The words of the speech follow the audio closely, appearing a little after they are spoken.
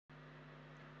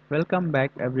Welcome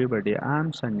back everybody. I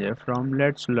am Sanjay from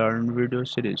Let's Learn video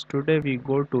series. Today we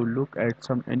go to look at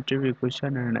some interview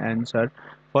question and answer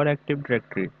for Active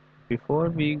Directory. Before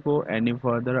we go any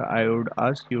further, I would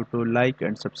ask you to like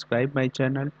and subscribe my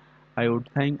channel. I would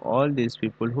thank all these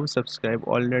people who subscribe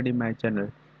already my channel.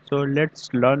 So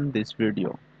let's learn this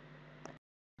video.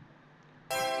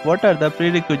 What are the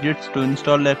prerequisites to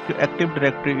install Active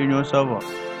Directory in your server?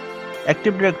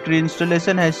 Active Directory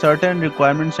installation has certain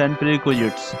requirements and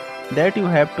prerequisites that you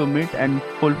have to meet and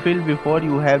fulfill before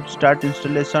you have start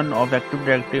installation of Active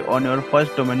Directory on your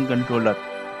first domain controller.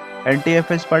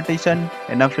 NTFS partition,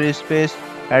 enough free space,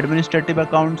 administrative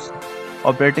accounts,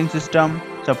 operating system,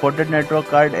 supported network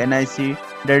card NIC,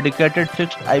 dedicated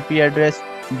fixed IP address,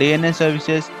 DNS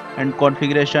services and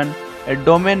configuration, a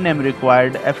domain name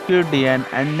required, FQDN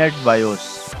and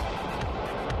NetBIOS.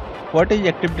 What is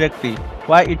Active Directory?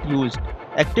 Why it used?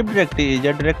 Active Directory is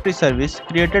a directory service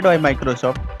created by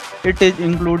Microsoft. It is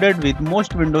included with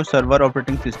most Windows Server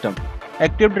operating system.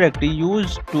 Active Directory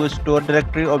used to store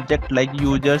directory objects like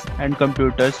users and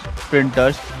computers,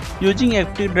 printers. Using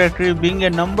Active Directory being a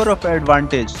number of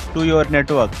advantages to your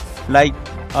network like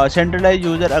centralized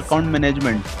user account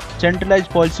management,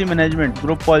 centralized policy management,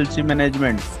 group policy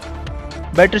management,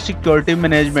 better security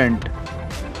management.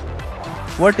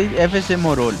 What is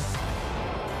FSMO role?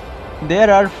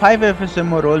 There are 5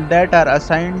 FSMO roles that are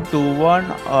assigned to one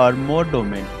or more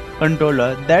domain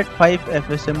controller. That 5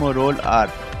 FSMO roles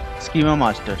are Schema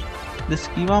Master. The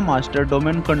Schema Master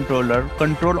domain controller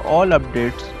control all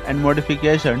updates and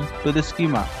modification to the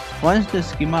schema. Once the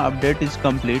schema update is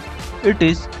complete, it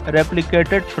is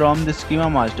replicated from the Schema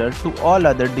Master to all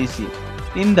other DC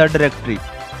in the directory.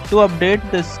 To update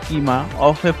the schema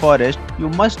of a forest, you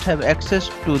must have access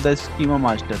to the Schema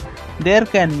Master. There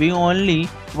can be only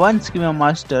one Schema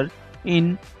Master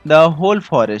in the whole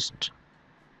forest.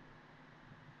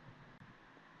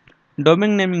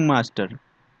 Domain Naming Master.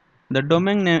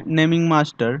 The naming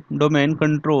master domain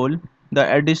control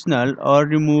the additional or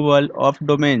removal of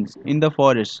domains in the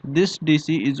forest. This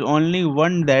DC is only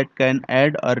one that can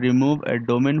add or remove a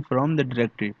domain from the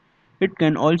directory. It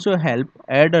can also help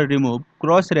add or remove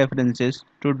cross-references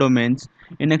to domains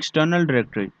in external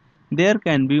directory. There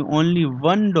can be only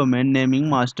one domain naming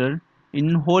master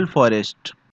in whole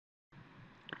forest.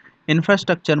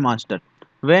 Infrastructure master.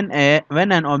 When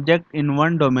an object in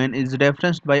one domain is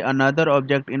referenced by another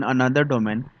object in another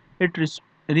domain, it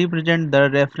represents the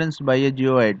reference by a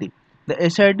GeoID. The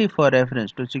SID for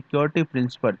reference to security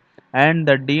principle and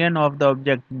the DN of the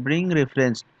object bring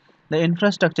reference. The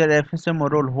infrastructure FSMO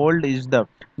role hold is the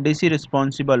DC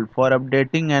responsible for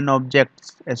updating an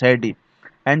object's SID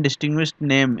and distinguished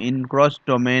name in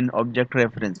cross-domain object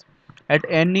reference. At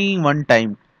any one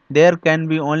time, there can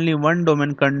be only one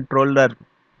domain controller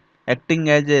acting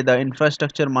as the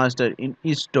infrastructure master in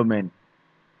each domain.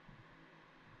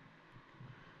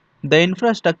 The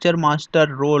infrastructure master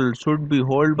role should be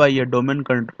held by a domain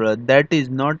controller that is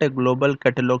not a global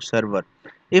catalog server.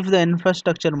 If the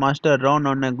infrastructure master run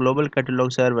on a global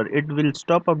catalog server, it will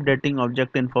stop updating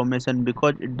object information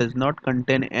because it does not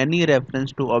contain any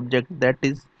reference to object that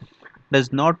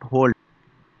does not hold.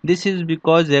 This is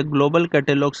because a global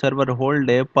catalog server holds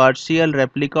a partial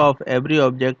replica of every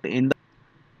object in the.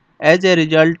 As a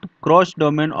result,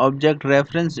 cross-domain object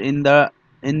reference in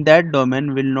that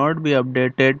domain will not be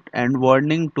updated and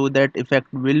warning to that effect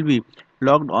will be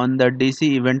logged on the DC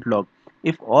event log.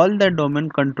 If all the domain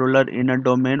controller in a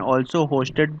domain also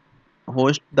host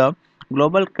the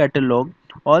global catalog,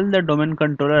 all the domain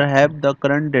controller have the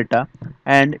current data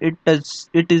and it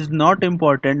is not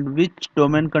important which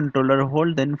domain controller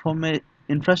hold the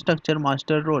infrastructure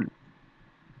master role.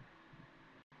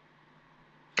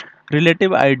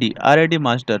 Relative ID RID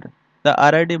master. The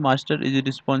RID master is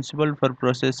responsible for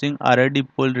processing RID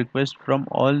pull requests from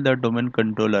all the domain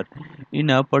controller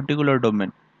in a particular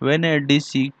domain. When a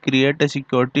DC creates a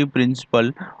security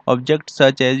principal object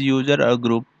such as user or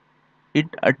group, it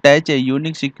attaches a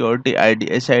unique security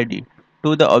ID SID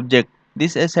to the object.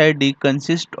 This SID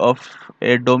consists of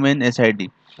a domain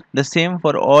SID, the same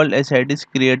for all SIDs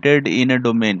created in a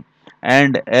domain,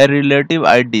 and a relative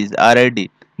IDs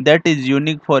RID that is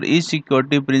unique for each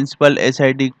security principal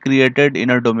SID created in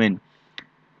a domain.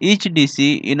 Each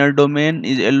DC in a domain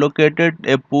is allocated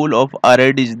a pool of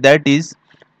RIDs that is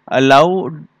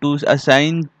allowed to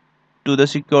assign to the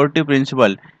security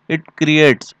principal it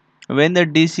creates. When the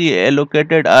DC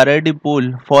allocated RID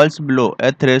pool falls below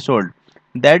a threshold,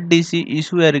 that DC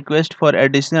issue a request for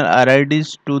additional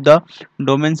RIDs to the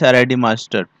domain's RID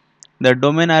master. The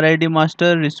domain RID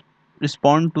master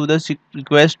responds to the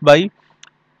request by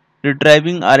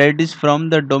retrieving RIDs from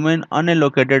the domain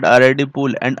unallocated RID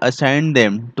pool and assign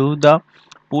them to the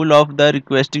pool of the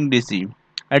requesting DC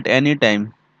at any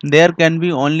time. There can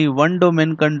be only one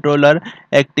domain controller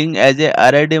acting as a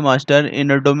RID master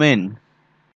in a domain.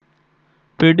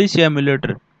 PDC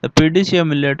emulator. The PDC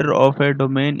emulator of a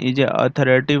domain is a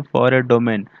authority for a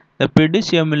domain. The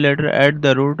PDC emulator at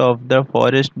the root of the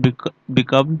forest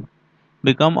become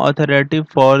authority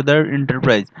for the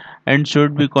enterprise and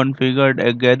should be configured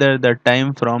and gather the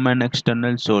time from an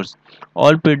external source.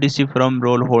 All PDC from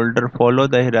role holder follow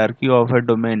the hierarchy of a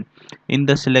domain in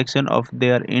the selection of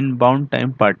their inbound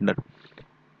time partner.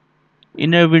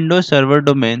 In a Windows Server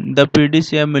domain, the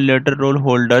PDC emulator role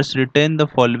holders retain the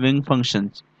following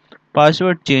functions.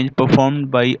 Password change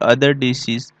performed by other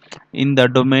DCs in the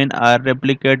domain are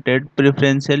replicated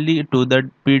preferentially to the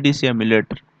PDC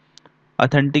emulator.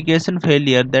 Authentication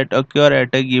failure that occur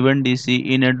at a given DC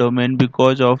in a domain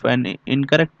because of an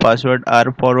incorrect password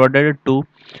are forwarded to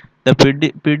the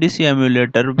PDC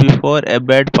emulator before a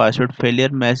bad password failure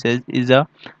message is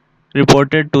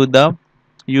reported to the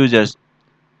users.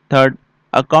 Third,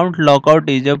 account lockout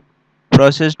is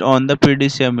processed on the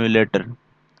PDC emulator.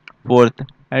 Fourth,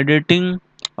 editing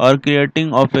or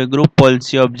creating of a group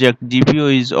policy object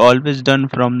GPO is always done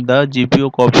from the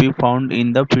GPO copy found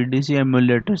in the PDC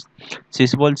emulator's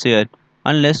sysvol share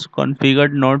unless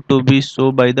configured not to be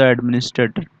so by the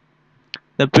administrator.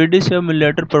 The PDC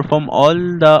emulator performs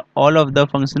all of the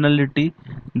functionality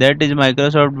that is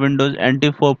Microsoft Windows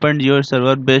NT 4.0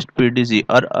 server based PDC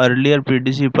or earlier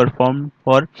PDC performed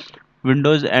for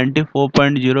Windows NT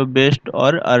 4.0 based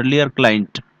or earlier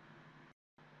client.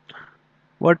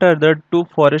 What are the two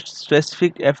forest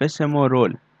specific FSMO role?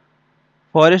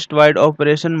 Forest wide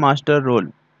operation master role.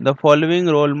 The following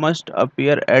role must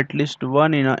appear at least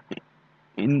one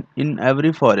in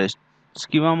every forest.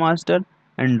 Schema master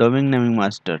and domain naming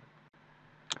master.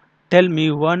 Tell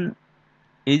me one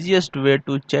easiest way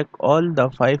to check all the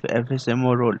 5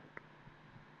 FSMO role.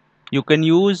 You can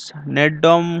use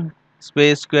netdom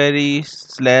space query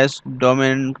slash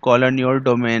domain colon your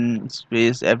domain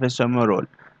space FSMO role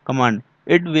command.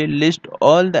 It will list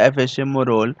all the FSMO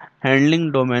role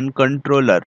handling domain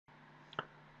controller.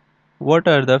 What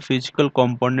are the physical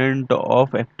components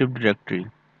of Active Directory?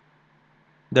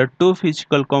 The two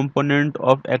physical components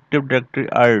of Active Directory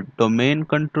are domain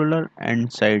controller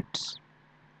and sites.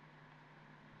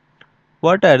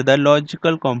 What are the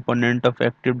logical components of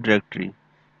Active Directory?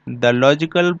 The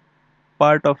logical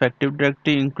part of Active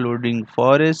Directory including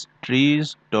forests,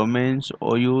 trees, domains,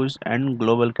 OUs and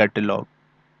global catalog.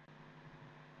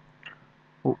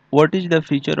 What is the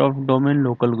feature of domain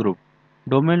local group?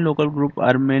 Domain local group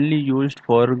are mainly used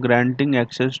for granting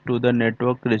access to the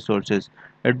network resources.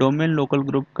 A domain local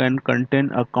group can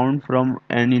contain account from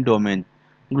any domain,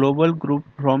 global group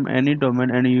from any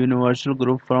domain and a universal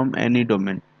group from any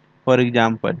domain. For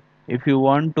example, if you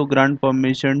want to grant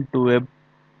permission to a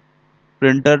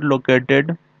printer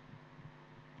located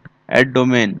at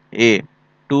domain A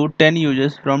to 10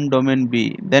 users from domain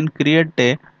B, then create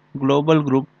a global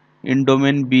group in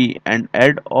domain B and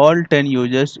add all 10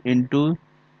 users into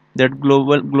that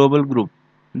global group.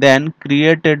 Then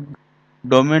create a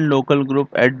domain local group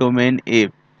at domain A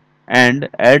and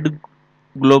add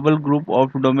global group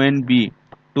of domain B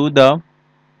to the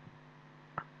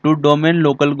to domain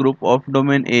local group of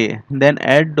domain A. Then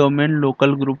add domain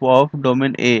local group of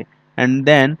domain A and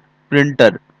then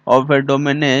printer of a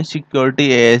domain A security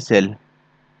ASL.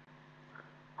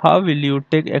 How will you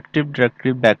take Active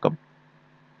Directory backup?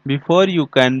 Before you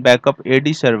can backup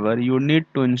AD server, you need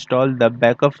to install the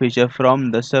backup feature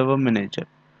from the server manager.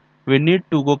 We need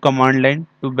to go command line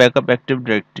to backup Active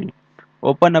Directory.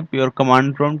 Open up your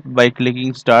command prompt by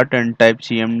clicking start and type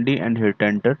cmd and hit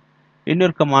enter. In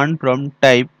your command prompt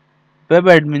type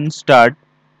webadmin start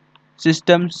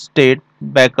system state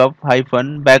backup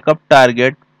hyphen backup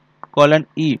target colon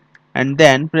e and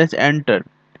then press enter.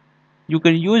 You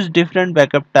can use different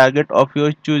backup target of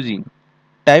your choosing.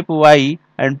 Type Y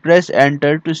and press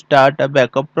enter to start a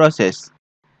backup process.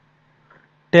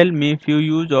 Tell me few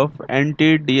use of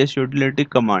anti-DS utility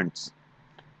commands.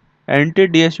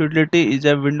 Anti-DS utility is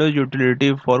a Windows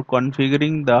utility for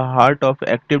configuring the heart of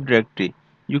Active Directory.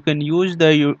 You can use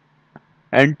the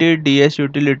anti-DS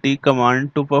utility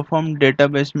command to perform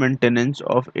database maintenance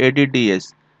of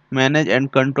ADDS, manage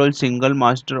and control single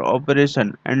master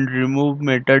operation, and remove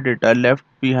metadata left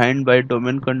behind by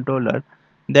domain controller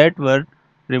that were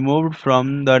removed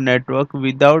from the network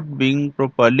without being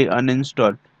properly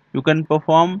uninstalled. You can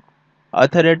perform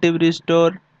authoritative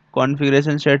restore,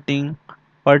 configuration setting,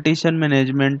 partition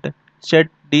management, set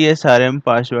DSRM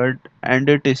password, and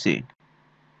etc.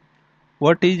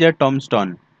 What is a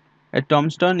tombstone? A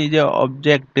tombstone is an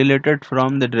object deleted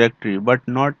from the directory but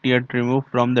not yet removed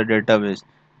from the database.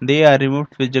 They are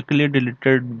removed physically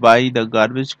deleted by the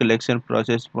garbage collection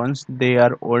process once they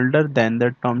are older than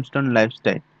the tombstone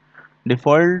lifestyle.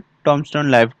 Default Tombstone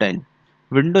lifetime.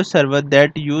 Windows Server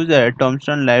that use a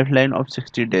Tombstone lifeline of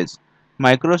 60 days.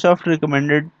 Microsoft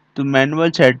recommended to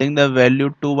manual setting the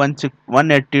value to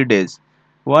 180 days.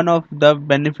 One of the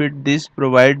benefits this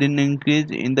provides an increase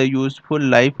in the useful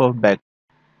life of backup.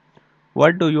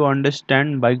 What do you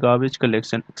understand by garbage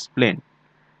collection? Explain.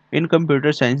 In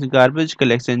computer science, garbage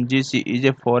collection (GC) is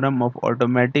a form of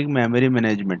automatic memory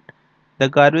management. The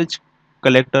garbage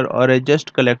collector or a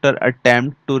just collector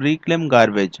attempt to reclaim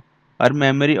garbage or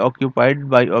memory occupied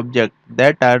by objects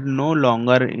that are no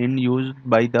longer in use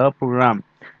by the program.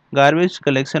 Garbage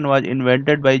collection was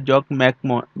invented by John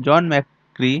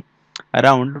McCarthy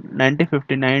around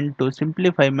 1959 to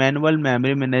simplify manual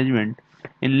memory management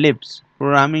in Lisp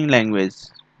programming language.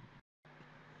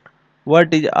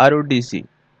 What is RODC?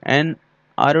 An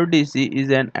RODC is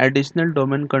an additional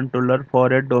domain controller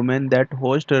for a domain that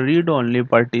hosts a read-only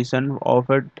partition of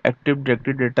an Active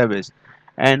Directory database.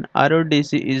 An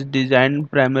RODC is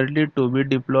designed primarily to be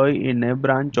deployed in a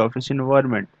branch office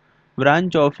environment.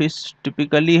 Branch office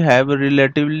typically have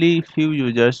relatively few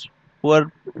users,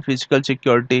 poor physical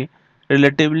security,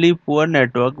 relatively poor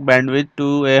network bandwidth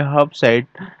to a hub site,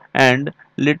 and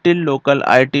little local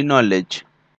IT knowledge.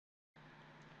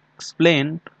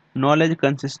 Explain Knowledge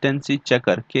Consistency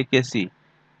Checker (KKC).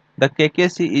 The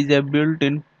KKC is a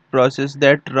built-in process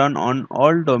that runs on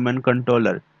all domain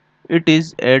controllers. It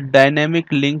is a dynamic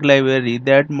link library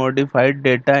that modifies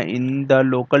data in the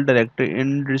local directory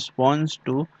in response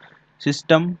to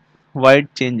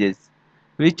system-wide changes,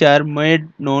 which are made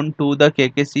known to the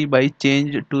KKC by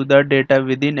change to the data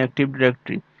within Active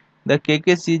Directory. The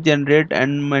KKC generates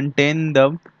and maintains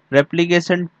the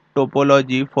replication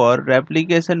topology for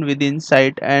replication within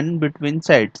site and between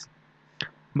sites.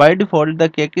 By default, the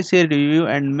KKC review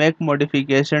and make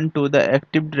modification to the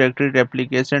Active Directory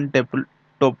replication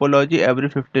topology every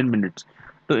 15 minutes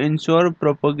to ensure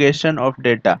propagation of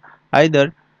data,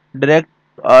 either direct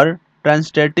or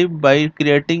transitive by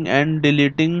creating and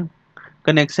deleting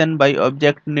connection by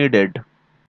object needed.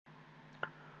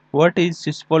 What is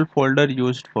sysvol folder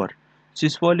used for?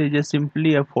 Sysvol is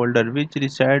simply a folder which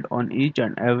resides on each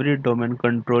and every domain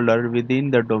controller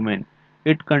within the domain.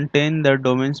 It contains the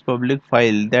domain's public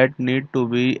file that need to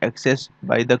be accessed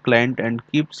by the client and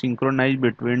keep synchronized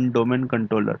between domain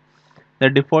controller. The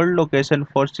default location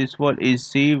for sysvol is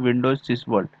C Windows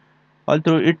sysvol,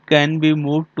 although it can be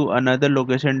moved to another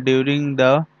location during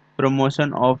the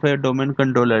promotion of a domain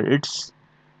controller.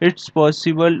 It's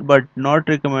possible but not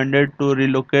recommended to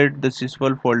relocate the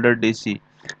sysvol folder DC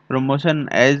promotion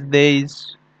as there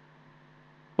is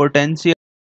potential